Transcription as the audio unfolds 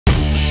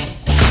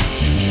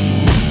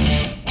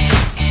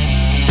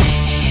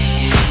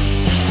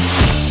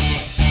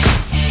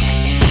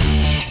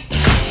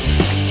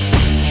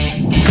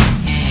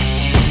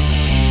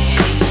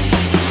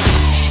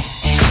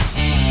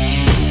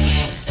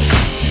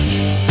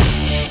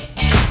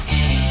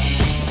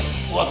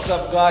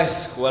up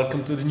guys,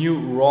 welcome to the new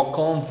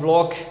RokON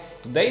vlog.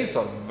 Today is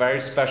a very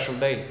special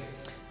day.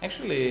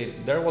 Actually,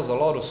 there was a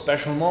lot of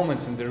special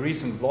moments in the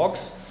recent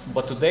vlogs,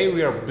 but today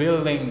we are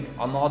building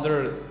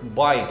another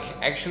bike.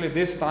 Actually,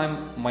 this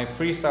time my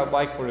freestyle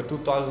bike for the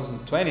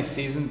 2020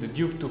 season, the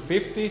Duke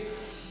 250,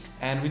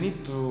 and we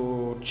need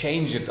to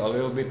change it a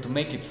little bit to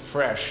make it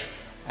fresh.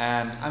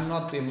 And I'm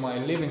not in my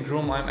living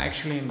room, I'm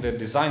actually in the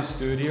design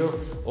studio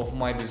of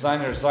my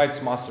designer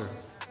EICMA.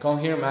 Come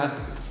here, man.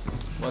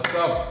 What's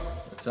up?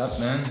 What's up,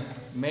 man?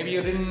 Maybe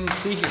you didn't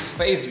see his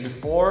face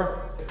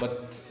before,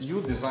 but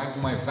you designed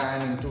my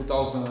van in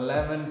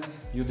 2011,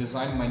 you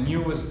designed my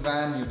newest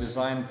van, you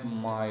designed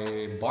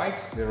my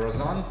bikes, the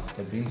RokON.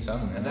 There have been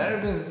some, man. And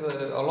there has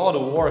been a lot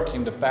of work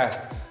in the past.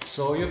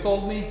 So you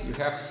told me you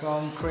have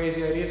some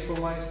crazy ideas for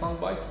my stunt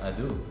bike? I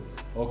do.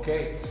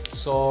 Okay,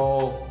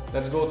 so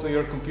let's go to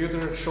your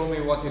computer, show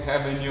me what you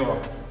have in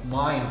your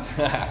mind.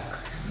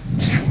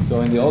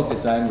 So in the old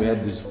design we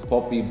had this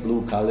poppy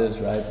blue colors,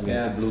 right? We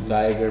had the blue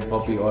tiger,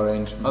 poppy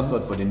orange. I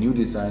thought for the new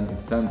design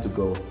it's time to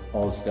go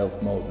all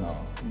stealth mode now.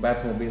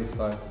 Batmobile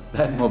style.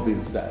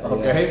 Batmobile style.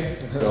 Okay.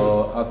 Yeah.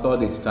 So I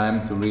thought it's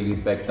time to really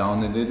back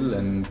down a little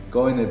and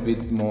go in a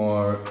bit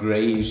more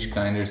grayish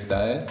kind of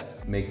style.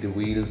 Make the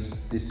wheels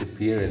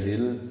disappear a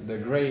little. The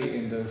gray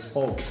in the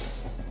spokes.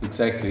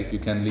 Exactly. You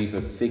can leave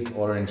a thick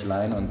orange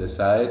line on the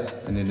sides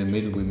and in the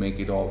middle we make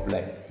it all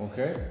black.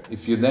 Okay.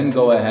 If you then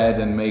go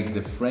ahead and make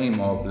the frame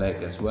all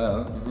black as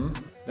well.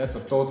 That's a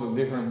totally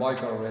different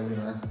bike already,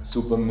 man.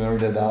 Super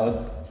murdered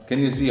out. Can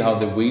you see how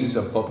the wheels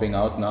are popping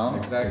out now?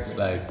 Exactly. It's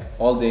like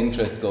all the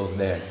interest goes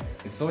there.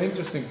 It's so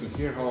interesting to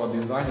hear how a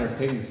designer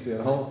thinks, you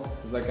know?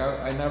 It's like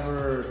I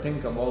never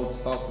think about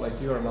stuff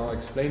like you are now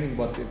explaining,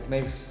 but it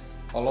makes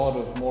a lot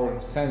of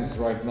more sense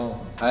right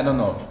now. I don't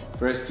know.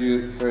 First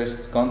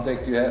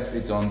contact you have,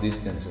 it's on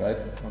distance, right?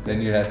 Okay.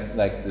 Then you have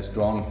like the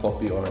strong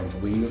poppy orange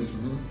wheels.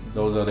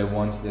 Those are the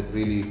ones that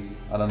really,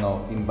 I don't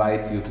know,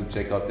 invite you to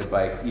check out the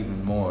bike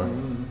even more.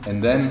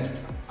 And then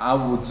I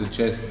would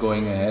suggest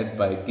going ahead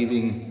by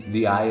giving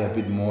the eye a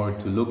bit more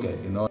to look at,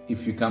 you know.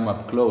 If you come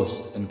up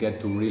close and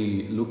get to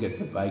really look at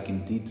the bike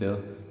in detail,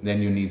 then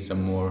you need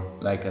some more,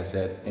 like I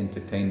said,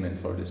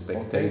 entertainment for the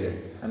spectator.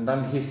 Okay. And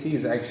then he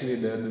sees actually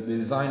the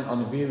design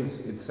unveils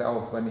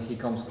itself when he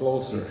comes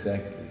closer.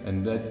 Exactly.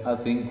 And that I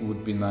think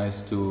would be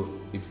nice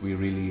too if we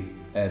really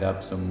add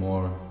up some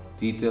more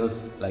details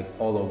like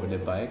all over the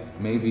bike.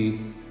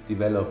 Maybe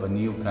develop a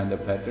new kind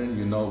of pattern.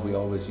 You know, we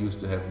always used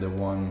to have the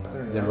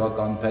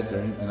RokON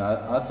pattern, and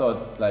I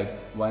thought like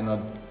why not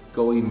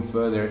go even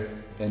further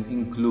and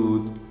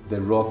include the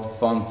rock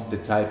font, the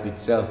type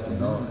itself, you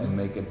know, and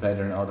make a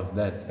pattern out of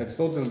that. It's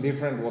totally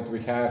different what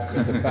we have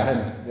in the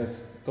past.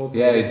 That's totally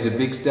different. It's a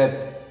big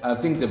step. I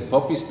think the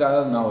poppy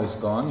style now is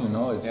gone, you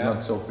know, it's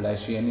not so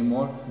flashy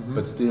anymore,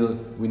 but still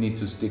we need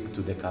to stick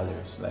to the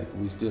colors. Like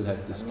we still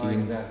have the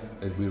scheme that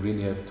we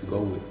really have to go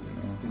with,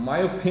 you know. In my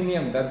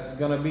opinion, that's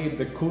gonna be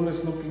the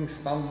coolest looking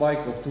stunt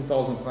bike of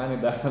 2020,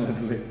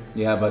 definitely.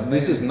 Yeah, but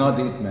this is not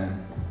it,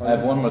 man. I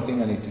have one more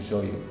thing I need to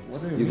show you.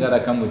 What do you mean? You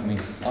gotta come with me.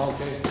 Oh,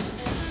 okay.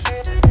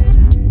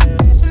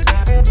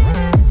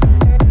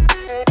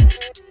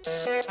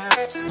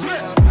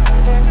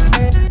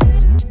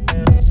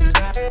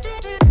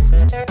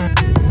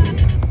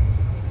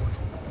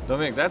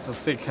 Dominic, that's a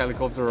sick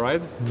helicopter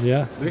ride.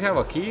 Yeah. Do you have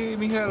a key,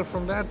 Michael,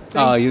 from that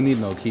thing? Oh, you need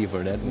no key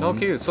for that. No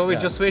key, so we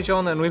just switch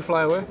on and we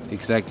fly away?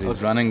 Exactly, it's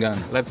run and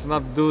gun. Let's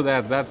not do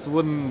that, that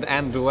wouldn't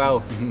end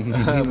well.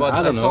 But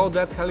I saw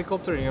that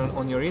helicopter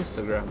on your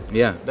Instagram.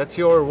 Yeah. That's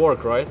your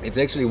work, right? It's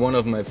actually one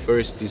of my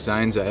first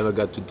designs I ever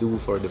got to do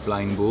for the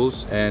Flying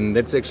Bulls. And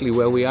that's actually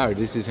where we are.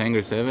 This is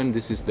Hangar 7,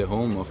 this is the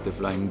home of the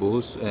Flying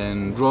Bulls.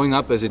 And growing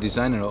up as a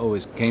designer, I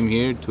always came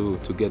here to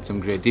get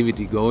some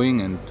creativity going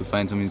and to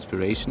find some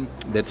inspiration.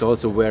 That's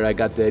also where I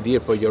got the idea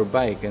for your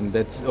bike, and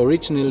that's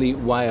originally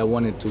why I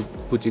wanted to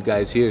put you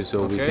guys here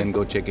so we can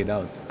go check it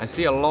out. I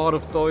see a lot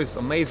of toys,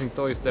 amazing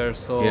toys there,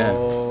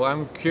 so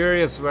I'm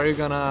curious where you're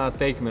gonna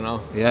take me now.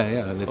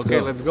 Yeah, let's go.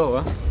 Okay, let's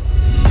go, huh?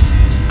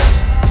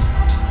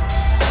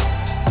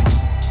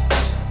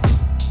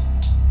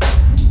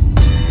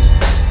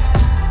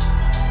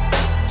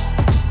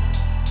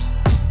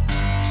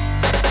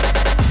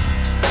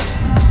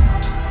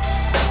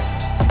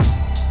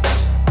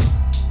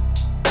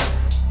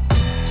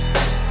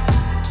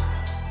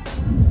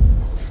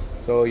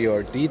 So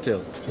your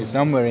detail is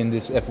somewhere in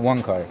this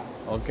F1 car.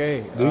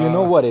 Okay. Do you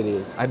know what it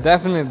is? I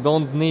definitely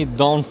don't need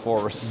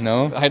downforce.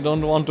 No? I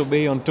don't want to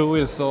be on two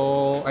wheels,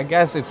 so I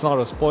guess it's not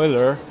a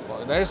spoiler.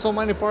 There's so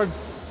many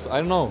parts, I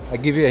don't know. I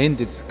give you a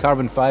hint, it's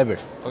carbon fiber.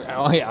 Okay.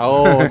 Oh, yeah.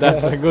 Oh,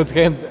 that's a good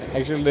hint.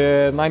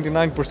 Actually,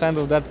 99%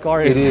 of that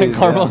car is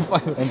carbon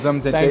fiber. And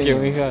some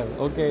titanium. Thank you,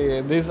 Michael.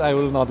 Okay, this I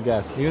will not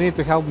guess. You need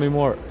to help me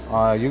more.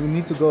 You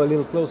need to go a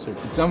little closer.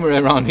 It's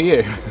somewhere around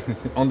here.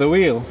 On the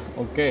wheel.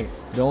 Okay.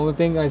 The only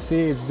thing I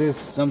see is this.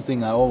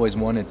 Something I always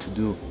wanted to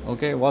do.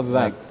 Okay, what's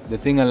that? Like, the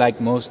thing I like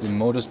most in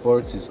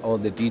motorsports is all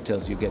the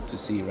details you get to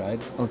see,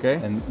 right? Okay.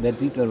 And that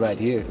detail right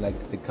here,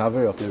 like the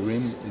cover of the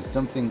rim, is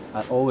something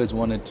I always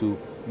wanted to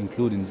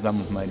include in some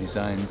of my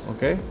designs.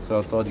 Okay. So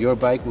I thought your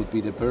bike would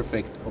be the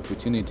perfect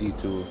opportunity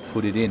to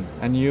put it in.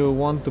 And you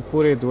want to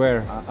put it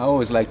where? I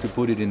always like to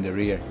put it in the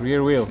rear.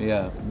 Rear wheel?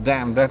 Yeah.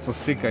 Damn, that's a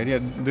sick idea.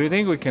 Do you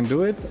think we can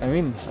do it? I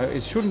mean,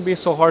 it shouldn't be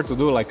so hard to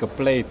do, like a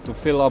plate to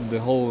fill up the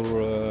whole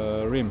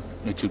rim.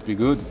 It should be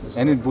good.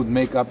 And it would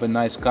make up a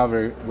nice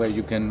cover where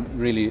you can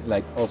really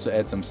like also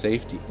add some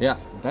safety. Yeah,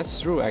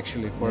 that's true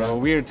actually. For a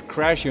weird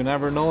crash, you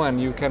never know, and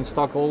you can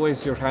stock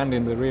always your hand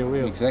in the rear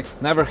wheel. Exactly.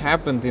 Never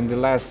happened in the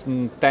last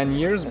 10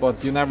 years,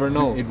 but you never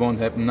know. It won't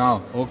happen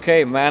now.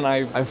 Okay, man,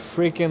 I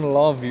freaking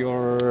love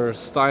your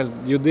style.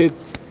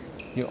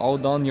 You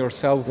outdone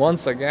yourself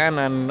once again,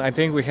 and I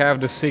think we have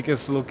the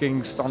sickest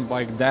looking stunt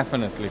bike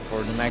definitely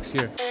for the next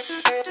year.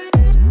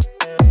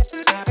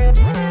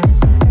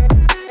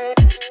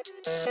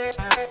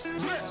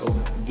 So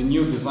the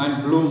new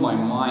design blew my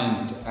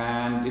mind,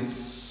 and it's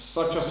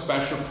such a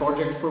special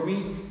project for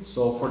me.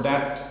 So for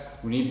that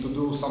we need to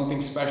do something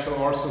special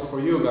also for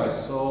you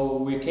guys. So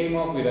we came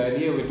up with the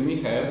idea with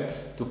Michael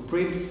to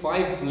print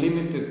 5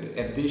 limited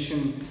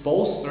edition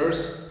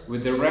posters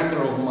with the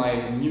render of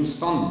my new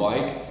stunt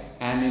bike,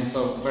 and it's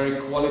a very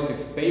quality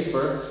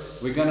paper.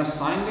 We're gonna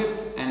sign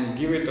it and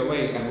give it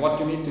away, and what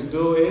you need to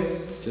do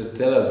is just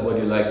tell us what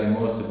you like the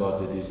most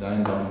about the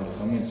design down in the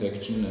comment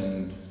section,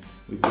 and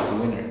we pick a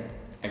winner.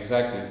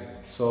 Exactly.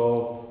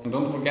 So, and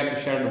don't forget to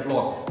share the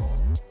vlog.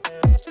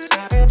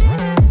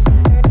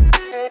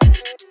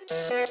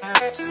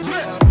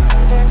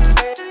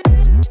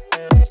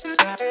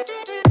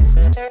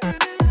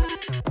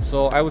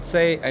 So I would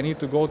say I need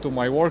to go to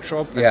my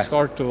workshop and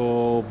start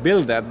to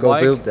build that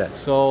bike. Build that.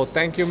 So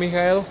thank you,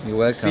 Michael. You're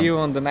welcome. See you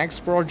on the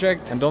next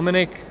project. And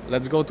Dominic,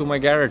 let's go to my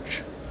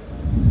garage.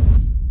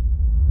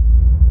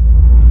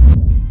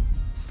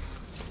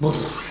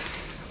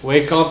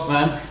 Wake up,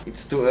 man.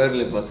 It's too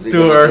early, but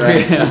too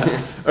early.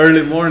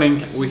 Early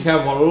morning. We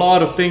have a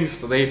lot of things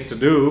today to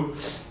do.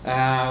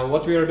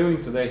 What we are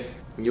doing today?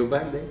 You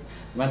back there?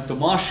 When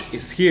Tomasz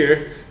is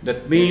here,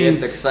 that means... You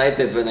get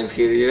excited when I'm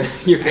here,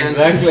 you can't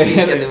exactly. speak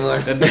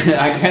anymore.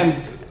 I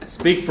can't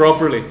speak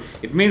properly.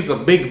 It means a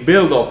big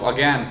build-off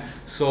again.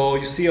 So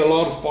you see a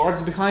lot of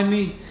parts behind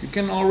me. You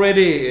can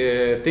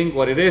already think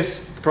what it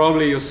is.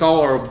 Probably you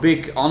saw our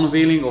big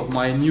unveiling of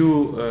my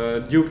new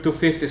Duke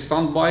 250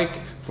 stunt bike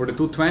for the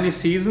 220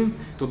 season.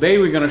 Today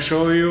we're gonna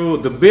show you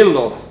the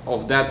build-off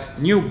of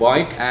that new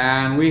bike,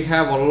 and we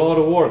have a lot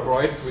of work,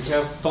 right? We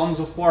have tons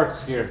of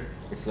parts here.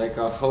 It's like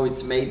a how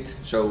it's made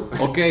show.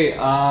 Okay,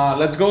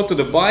 let's go to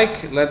the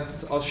bike. Let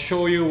us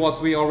show you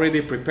what we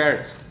already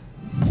prepared.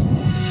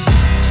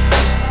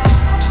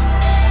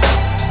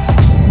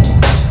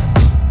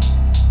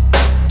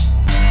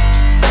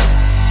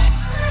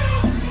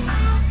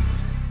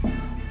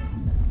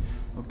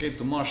 Okay,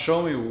 Tomasz,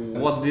 show me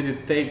what did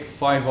it take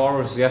 5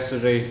 hours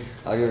yesterday.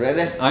 Are you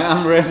ready? I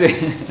am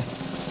ready.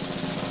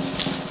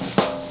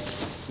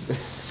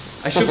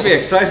 I should be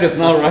excited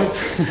now, right?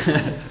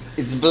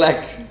 It's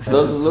black.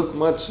 Doesn't look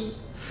much,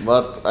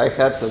 but I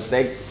had to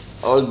take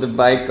all the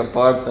bike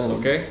apart,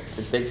 and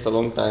it takes a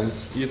long time.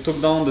 You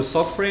took down the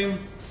subframe,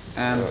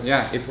 and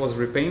yeah, it was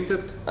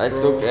repainted. I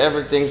took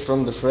everything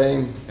from the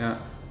frame, yeah,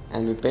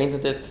 and we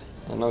painted it,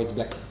 and now it's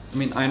black. I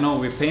mean, I know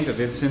we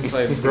painted it since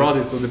I brought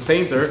it to the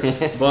painter,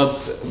 but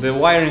the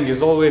wiring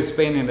is always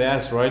pain in the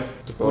ass, right?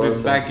 To put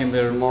it back in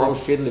the small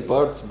fiddly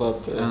parts,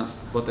 but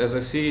but as I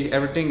see,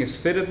 everything is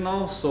fitted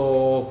now,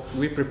 so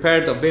we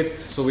prepared a bit,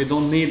 so we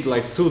don't need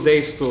like 2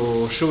 days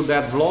to shoot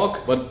that vlog,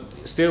 but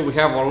still we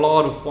have a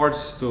lot of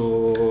parts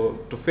to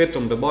fit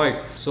on the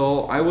bike.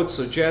 So I would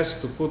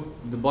suggest to put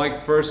the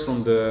bike first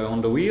on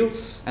the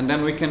wheels, and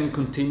then we can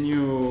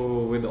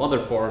continue with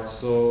other parts.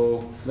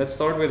 So let's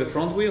start with the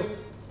front wheel.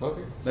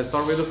 Okay. Let's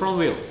start with the front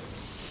wheel.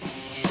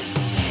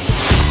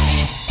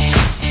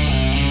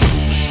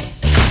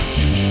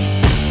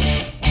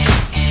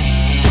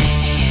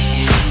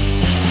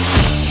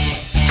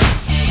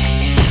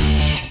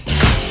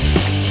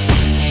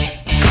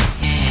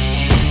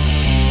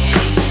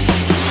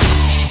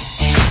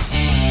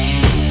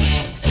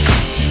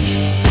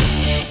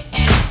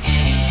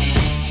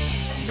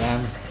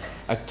 Damn,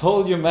 I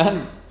told you,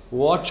 man,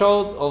 watch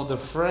out of the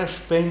fresh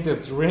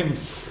painted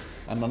rims.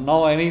 And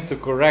now I need to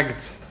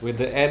correct with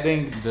the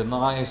adding the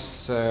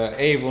nice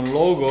Avon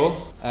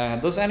logo.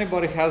 Does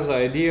anybody has an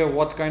idea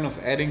what kind of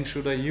adding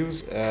should I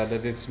use?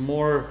 That it's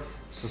more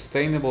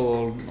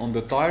sustainable on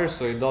the tires,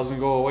 so it doesn't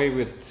go away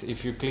with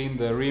if you clean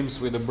the rims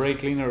with a brake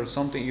cleaner or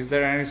something. Is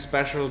there any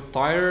special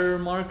tire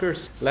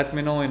markers? Let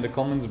me know in the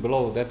comments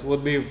below. That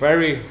would be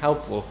very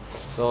helpful.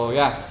 So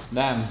yeah,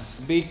 damn.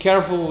 Be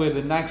careful with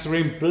the next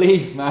rim,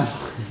 please, man.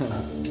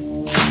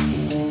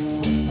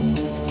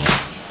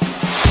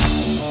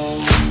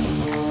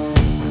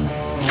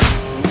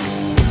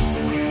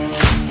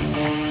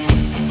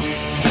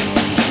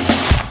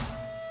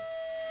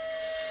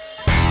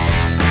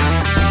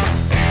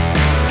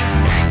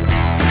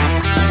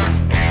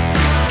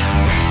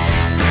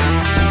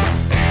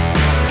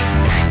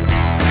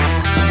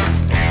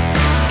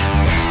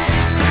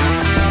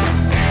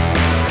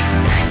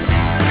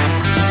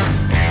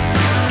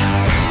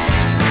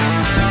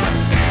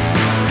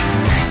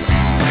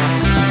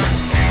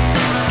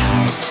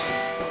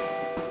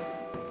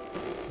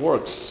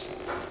 works.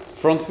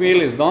 Front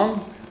wheel is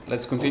done.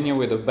 Let's continue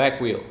with the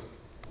back wheel.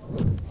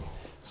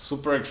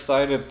 Super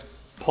excited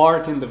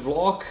part in the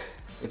vlog.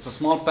 It's a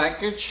small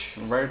package,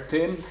 very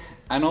thin.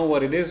 I know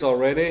what it is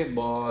already,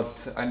 but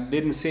I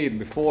didn't see it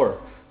before.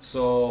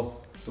 So,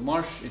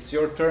 Tomasz, it's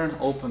your turn.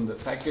 Open the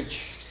package.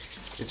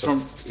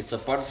 It's a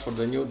part for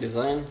the new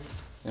design.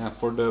 Yeah,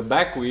 for the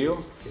back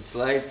wheel. It's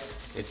light.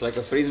 It's like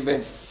a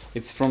frisbee.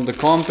 It's from the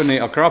company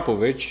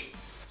Akrapovic.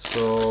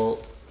 So,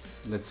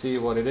 let's see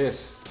what it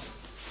is.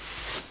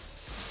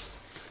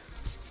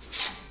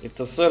 It's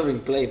a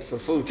serving plate for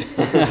food.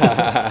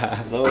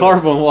 No.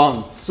 Carbon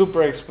one,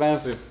 super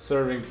expensive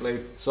serving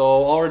plate.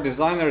 So our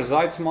designer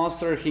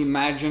Zeitzmaster, he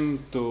imagined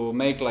to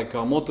make like a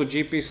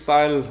MotoGP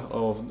style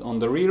on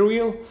the rear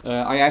wheel.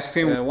 I asked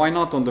him why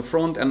not on the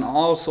front and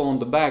also on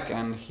the back,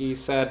 and he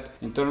said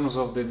in terms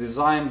of the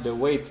design the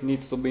weight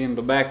needs to be in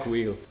the back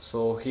wheel.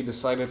 So he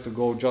decided to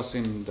go just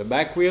in the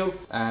back wheel,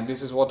 and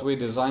this is what we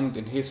designed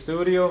in his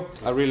studio.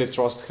 I really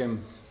trust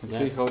him. Let's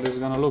see how this is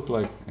gonna look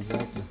like.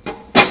 Exactly.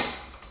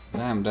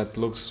 Damn, that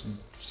looks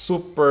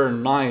super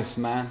nice,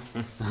 man.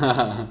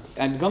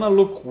 And gonna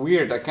look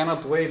weird. I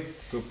cannot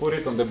wait to put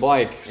it on the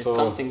bike. It's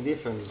something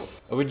different.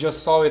 We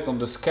just saw it on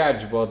the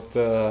sketch, but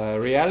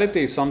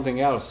reality is something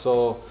else.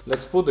 So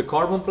let's put the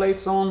carbon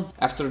plates on.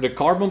 After the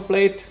carbon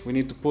plate, we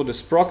need to put the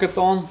sprocket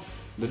on,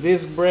 the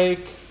disc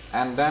brake,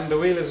 and then the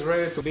wheel is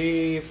ready to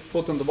be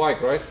put on the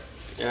bike, right?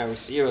 Yeah, we'll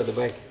see you at the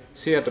bike.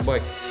 See you at the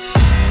bike.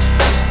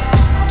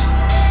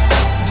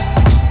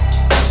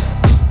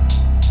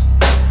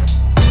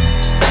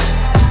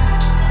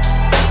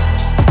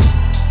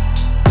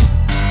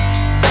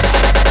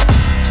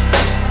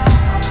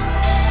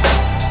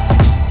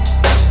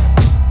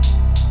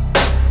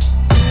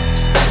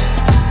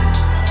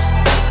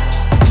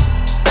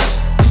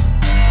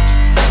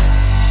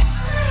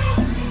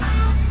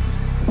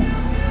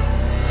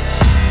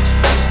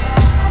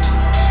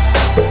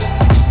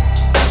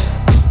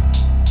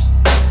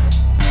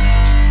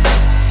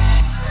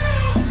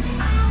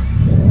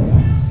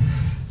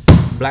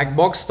 Black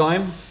box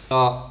time.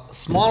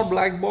 Small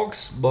black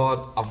box,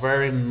 but a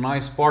very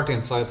nice part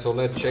inside, so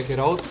let's check it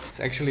out. It's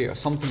actually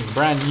something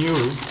brand new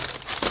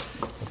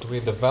that we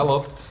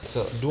developed. It's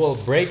a dual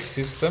brake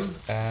system,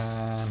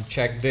 and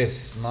check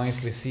this,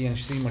 nicely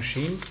CNC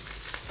machine.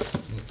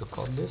 Need to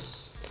cut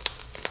this.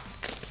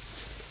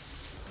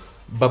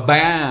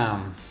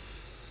 Ba-bam!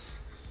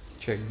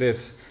 Check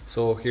this.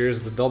 So here's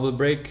the double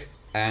brake,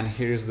 and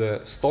here's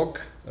the stock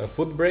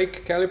foot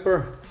brake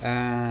caliper,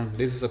 and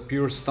this is a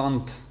pure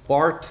STUNT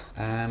part,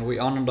 and we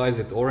anodize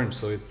it orange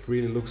so it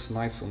really looks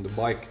nice on the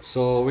bike.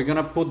 So we're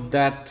gonna put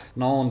that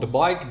now on the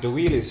bike. The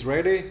wheel is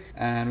ready,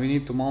 and we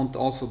need to mount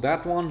also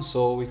that one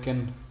so we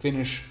can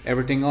finish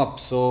everything up.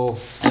 So,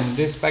 and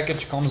this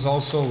package comes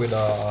also with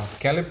a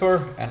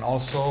caliper and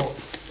also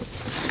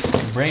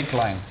a brake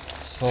line.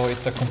 So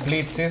it's a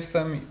complete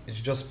system, it's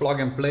just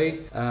plug and play.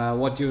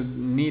 What you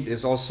need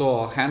is also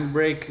a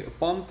handbrake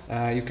pump.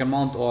 You can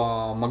mount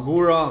a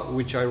Magura,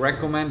 which I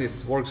recommend,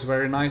 it works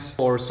very nice,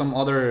 or some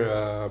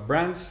other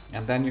brands,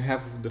 and then you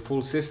have the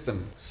full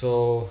system.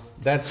 So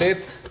that's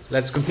it,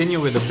 let's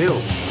continue with the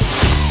build.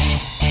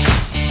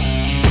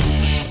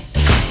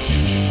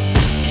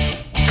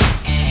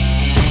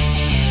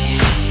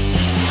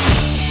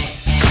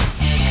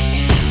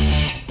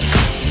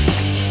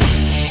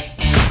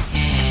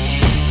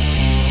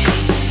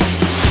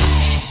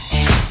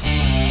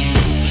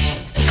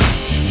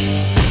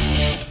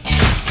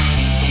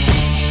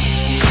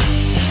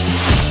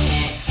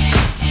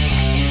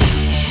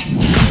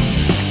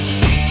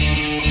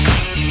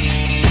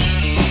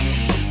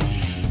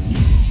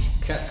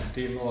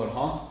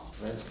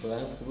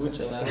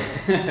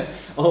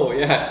 Oh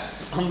yeah,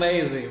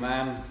 amazing,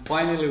 man.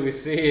 Finally we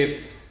see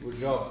it. Good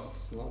job.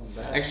 It's not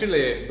bad.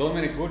 Actually,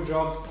 Dominic, good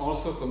job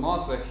also to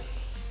Notze.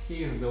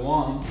 He's the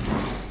one.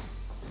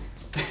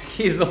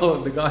 He's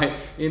the guy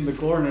in the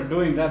corner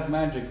doing that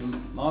magic.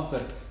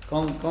 Notze,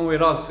 come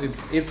with us.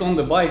 It's on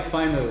the bike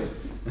finally.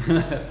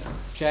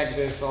 Check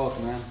this out,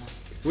 man.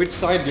 Which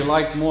side do you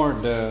like more,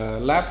 the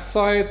left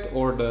side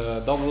or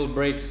the double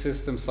brake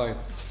system side?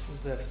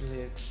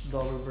 Definitely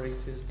double brake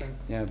system.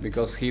 Yeah,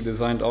 because he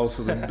designed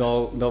also the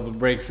double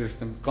brake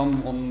system.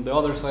 Come on the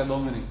other side,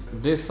 Dominic.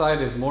 This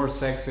side is more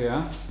sexy,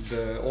 huh?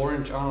 The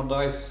orange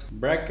anodized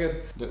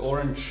bracket, the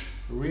orange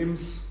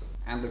rims,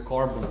 and the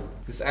carbon.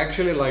 It's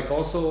actually like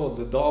also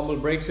the double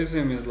brake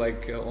system is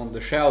like on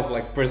the shelf,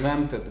 like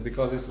presented,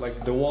 because it's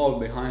like the wall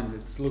behind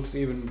it. It looks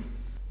even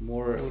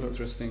more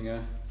interesting.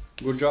 Yeah.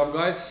 Good job,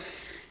 guys.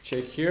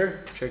 Check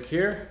here,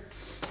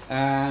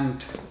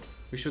 and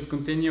we should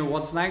continue.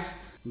 What's next?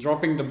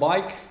 Dropping the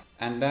bike,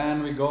 and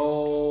then we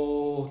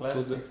go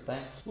Plastics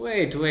time.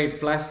 Wait,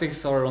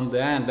 plastics are on the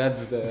end.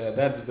 That's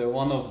the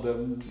one of the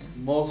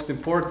most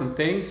important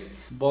things.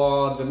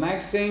 But the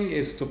next thing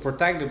is to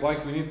protect the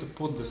bike. We need to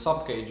put the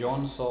sub cage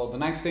on. So the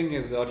next thing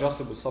is the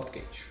adjustable sub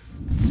cage.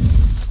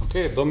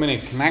 Okay,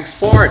 Dominic, next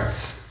part.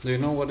 Do you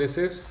know what this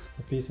is?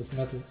 A piece of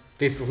metal.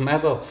 Piece of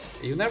metal.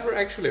 You never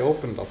actually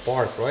opened a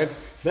part, right?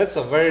 That's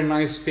a very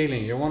nice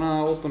feeling. You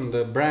wanna open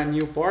the brand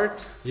new part?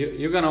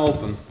 You're gonna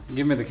open.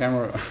 Give me the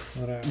camera.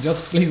 Alright.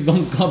 Just please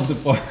don't cut the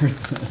part.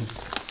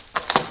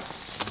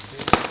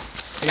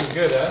 Feels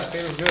good, huh?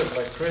 Feels good,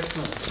 like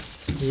Christmas.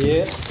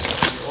 Yeah.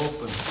 You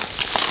open.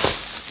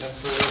 That's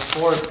for your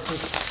Ford.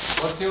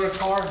 What's your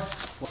car?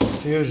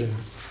 Fusion.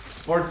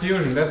 Ford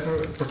Fusion. That's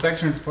for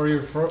protection for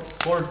your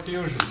Ford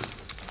Fusion.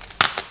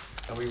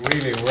 And we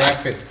really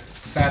wrap it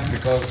fat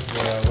because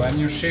when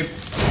you ship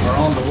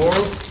around the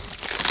world,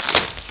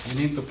 you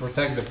need to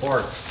protect the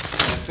parts.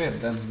 That's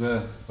it. That's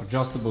the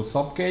adjustable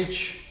sub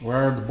cage. Where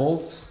are the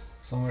bolts?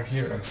 Somewhere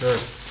here.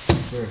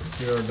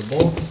 Here are the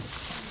bolts.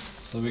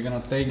 So we're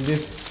gonna take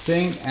this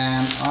thing,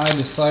 and I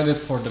decided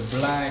for the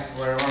black.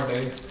 Where are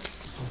they?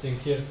 I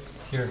think here.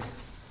 Here.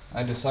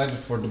 I decided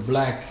for the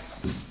black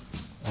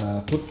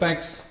put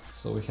packs,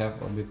 so we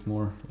have a bit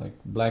more like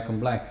black on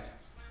black.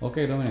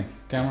 Okay, Dominic,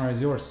 camera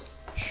is yours.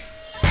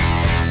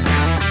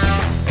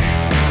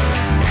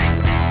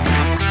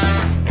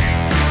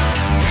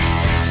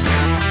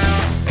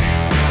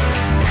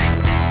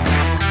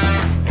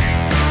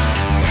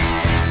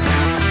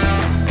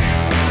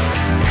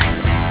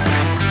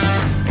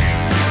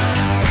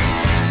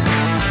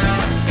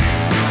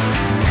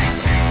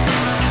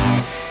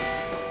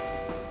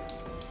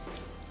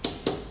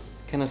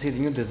 Can I see the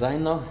new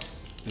design now?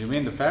 You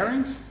mean the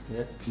fairings?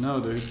 Yeah. No,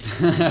 dude.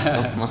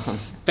 Oh,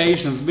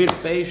 Patience, bit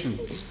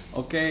patience.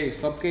 Okay,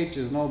 subcage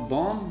is now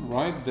done,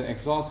 right? The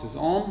exhaust is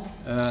on.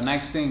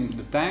 Next thing,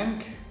 the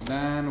tank.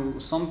 Then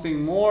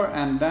something more,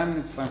 and then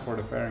it's time for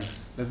the fairings.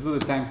 Let's do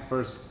the tank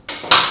first.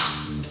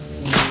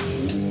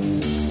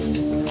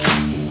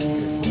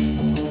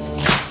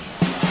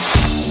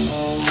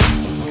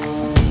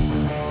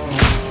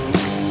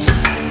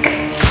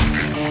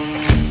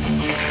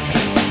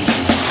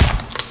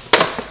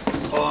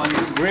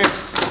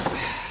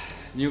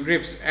 New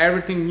grips,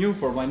 everything new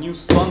for my new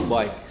stunt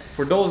bike.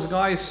 For those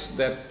guys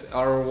that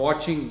are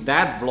watching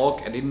that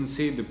vlog and didn't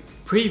see the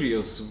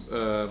previous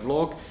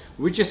vlog,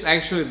 which is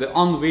actually the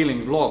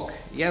unveiling vlog.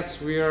 Yes,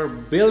 we are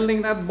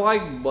building that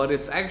bike, but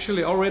it's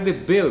actually already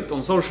built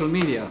on social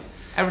media.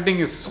 Everything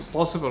is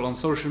possible on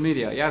social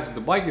media. Yes,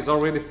 the bike is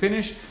already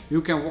finished.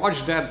 You can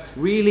watch that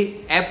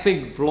really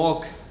epic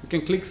vlog. You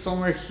can click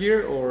somewhere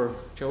here or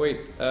wait,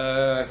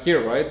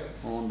 here, right?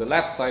 On the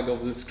left side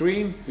of the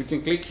screen. You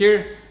can click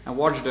here and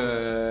watch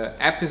the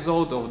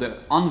episode of the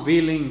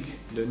unveiling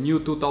the new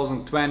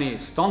 2020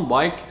 stunt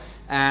bike.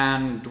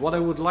 And what I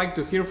would like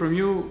to hear from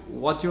you,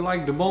 what you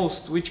like the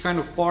most, which kind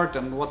of part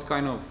and what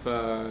kind of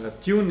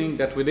tuning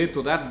that we did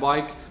to that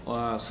bike.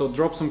 So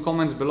drop some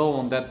comments below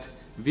on that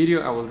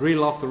video. I would really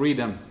love to read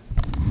them.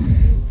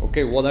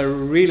 Okay, what I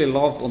really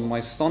love on my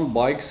stunt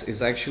bikes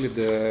is actually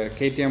the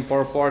KTM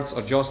Power Parts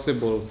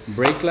adjustable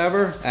brake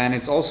lever, and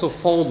it's also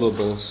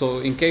foldable. So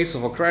in case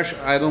of a crash,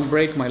 I don't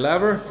break my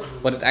lever,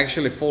 but it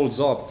actually folds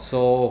up.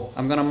 So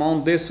I'm gonna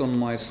mount this on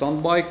my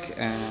stunt bike,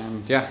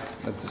 and yeah,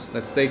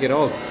 let's take it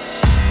out.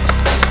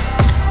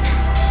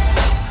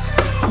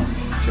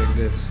 Check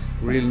this,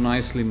 real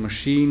nicely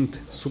machined,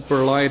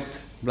 super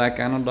light, black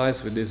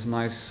anodized with this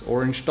nice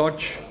orange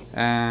touch.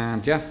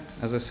 And yeah,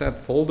 as I said,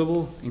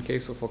 foldable in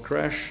case of a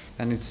crash,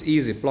 and it's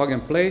easy, plug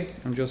and play,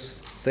 and just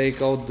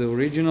take out the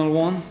original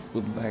one,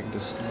 put back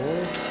this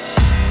bolt.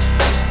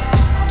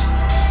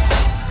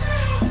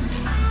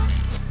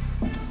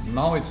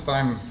 Now it's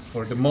time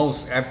for the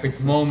most epic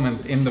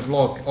moment in the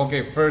vlog.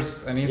 Okay,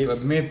 first I need to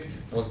admit,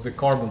 was the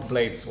carbon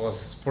plates.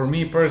 Was for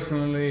me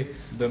personally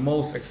the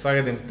most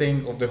exciting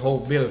thing of the whole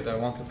build. I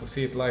wanted to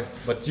see it live,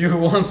 but you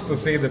want to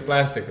see the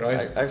plastic,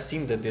 right? I've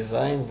seen the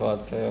design,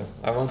 but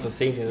I want to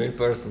see it in real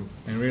person.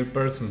 In real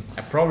person.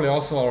 And probably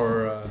also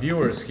our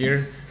viewers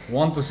here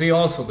want to see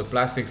also the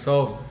plastic.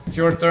 So it's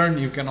your turn.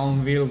 You can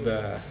unveil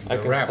the I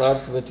can wraps.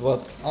 start with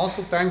what?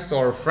 Also thanks to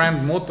our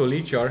friend Moto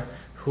Lichar,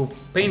 who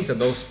painted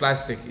those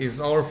plastic. Is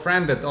our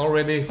friend that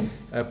already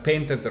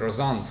painted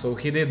RokON, so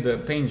he did the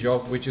paint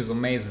job, which is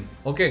amazing.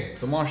 Okay,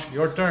 Tomasz,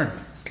 your turn.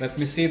 Let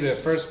me see the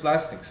first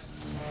plastics.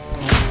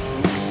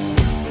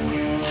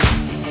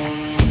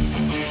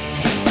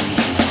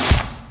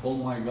 Oh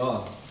my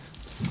god.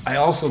 I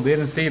also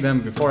didn't see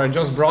them before, I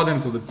just brought them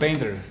to the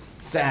painter.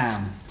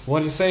 Damn. What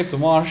do you say,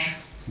 Tomasz?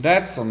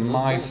 That's a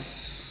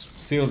nice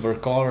silver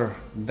color.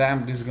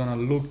 Damn, this is gonna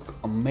look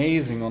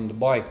amazing on the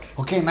bike.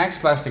 Okay, next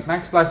plastic,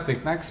 next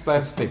plastic, next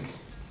plastic.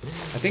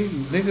 I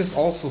think this is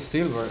also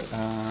silver,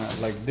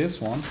 like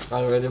this one. I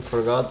already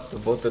forgot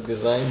about the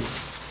design.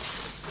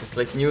 It's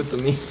like new to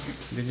me.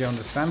 Did you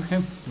understand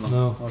him?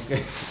 No.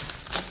 Okay.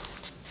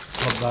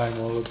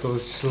 All of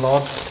those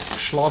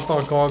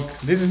Schlottercogs.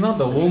 This is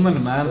not a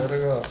woman,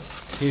 man.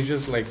 He's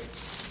just like...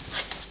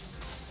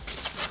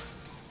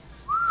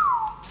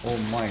 Oh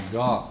my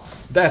god.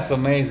 That's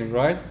amazing,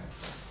 right?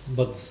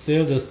 But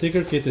still the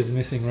sticker kit is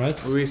missing,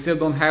 right? We still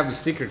don't have the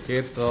sticker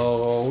kit,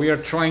 so we are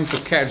trying to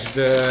catch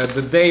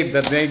the date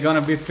that they're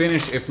gonna be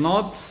finished. If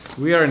not,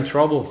 we are in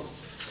trouble.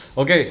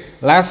 Okay,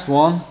 last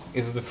one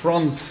is the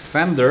front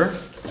fender.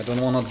 I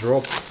don't wanna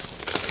drop.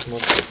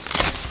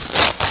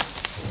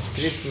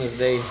 Christmas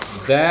Day.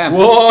 Damn!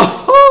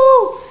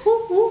 Whoa!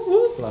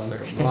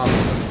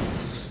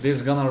 This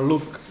is gonna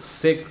look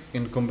sick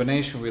in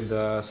combination with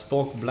the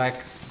stock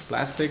black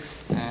plastics,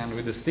 and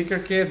with the sticker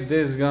kit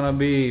this is gonna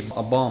be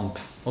a bomb.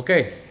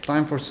 Okay,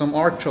 time for some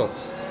art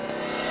shots.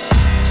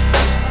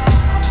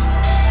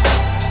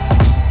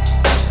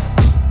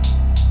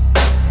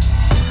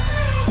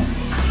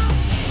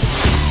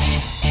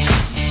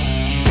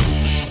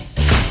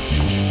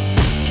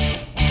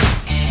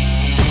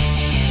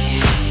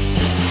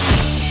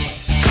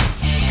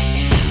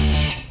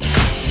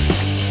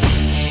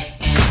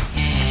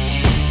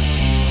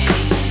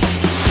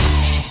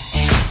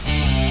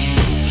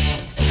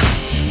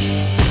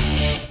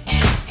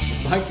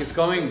 Bike is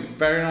coming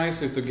very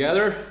nicely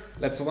together.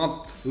 Let's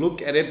not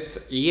look at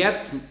it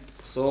yet.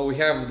 So we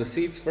have the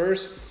seats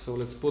first. So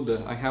let's put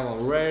I have a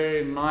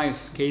very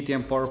nice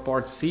KTM Power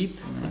Part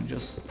seat. And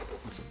it's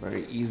a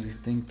very easy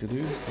thing to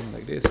do. Something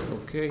like this,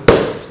 okay.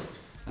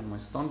 And my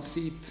stunt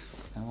seat,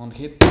 I won't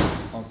hit.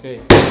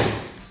 Okay,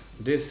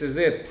 this is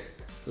it.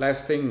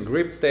 Last thing,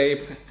 grip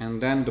tape,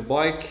 and then the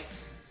bike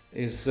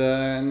is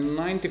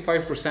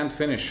 95%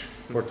 finish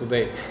for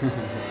today.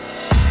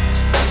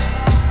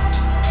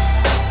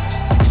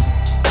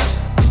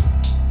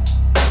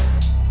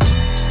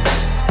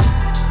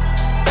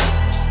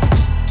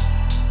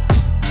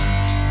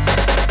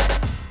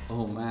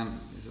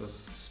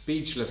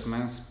 Speechless,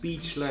 man,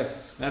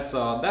 speechless. That's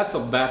a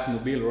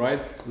Batmobile,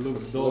 right?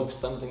 Looks dope. Looks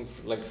something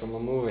like from a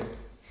movie.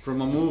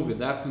 From a movie,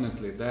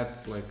 definitely.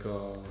 That's like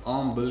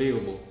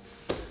unbelievable.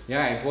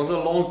 Yeah, it was a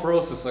long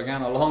process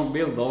again, a long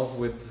build off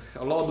with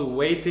a lot of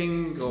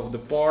waiting of the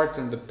parts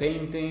and the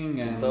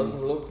painting. And it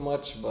doesn't look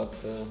much, but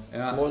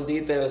yeah, small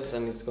details,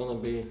 and it's gonna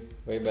be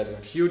way better.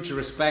 Huge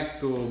respect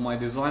to my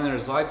designer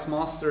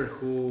EICMA,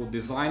 who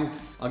designed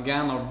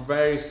again a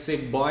very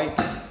sick bike.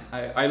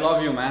 I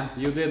love you, man.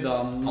 You did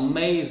an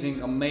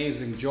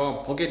amazing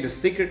job. Okay, the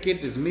sticker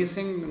kit is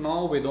missing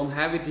now. We don't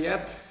have it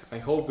yet. I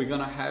hope we're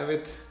gonna have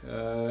it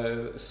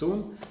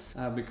soon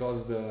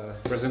because the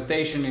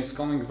presentation is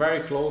coming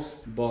very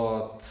close.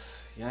 But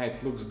yeah,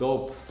 it looks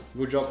dope.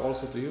 Good job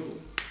also to you,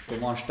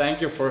 Tomasz.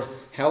 Thank you for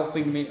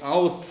helping me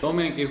out.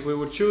 Dominic, if we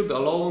would shoot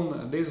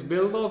alone this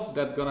build-off,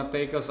 that's gonna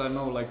take us, I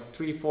know, like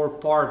 3-4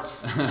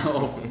 parts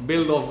of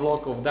build-off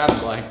vlog of that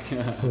bike.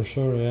 For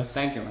sure, yeah.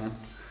 Thank you, man.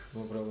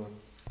 No problem.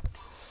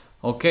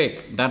 Okay,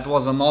 that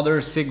was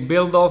another sick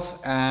build-off,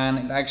 and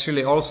it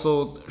actually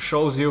also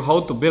shows you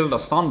how to build a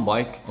stunt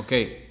bike,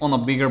 okay, on a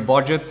bigger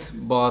budget.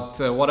 But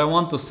what I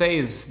want to say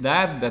is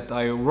that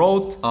I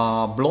wrote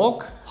a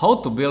blog how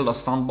to build a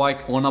stunt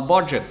bike on a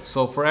budget.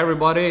 So for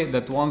everybody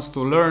that wants to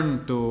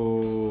learn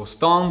to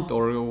stunt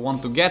or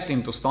want to get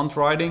into stunt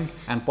riding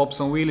and pop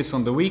some wheelies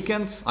on the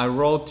weekends, I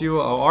wrote you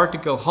an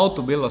article how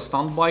to build a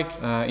stunt bike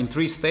in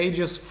 3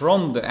 stages,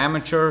 from the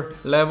amateur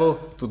level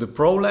to the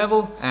pro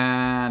level.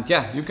 And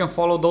yeah, you can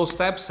follow those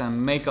steps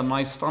and make a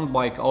nice stunt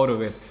bike out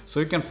of it.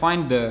 So you can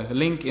find the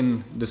link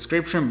in the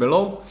description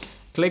below.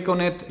 Click on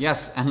it,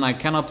 yes, and I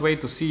cannot wait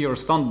to see your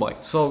stunt bike.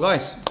 So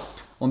guys,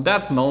 on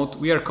that note,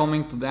 we are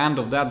coming to the end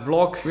of that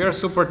vlog. We are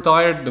super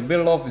tired, the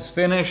build off is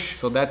finished.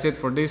 So that's it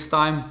for this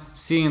time.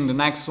 See you in the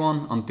next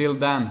one. Until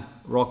then,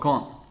 rock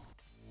on.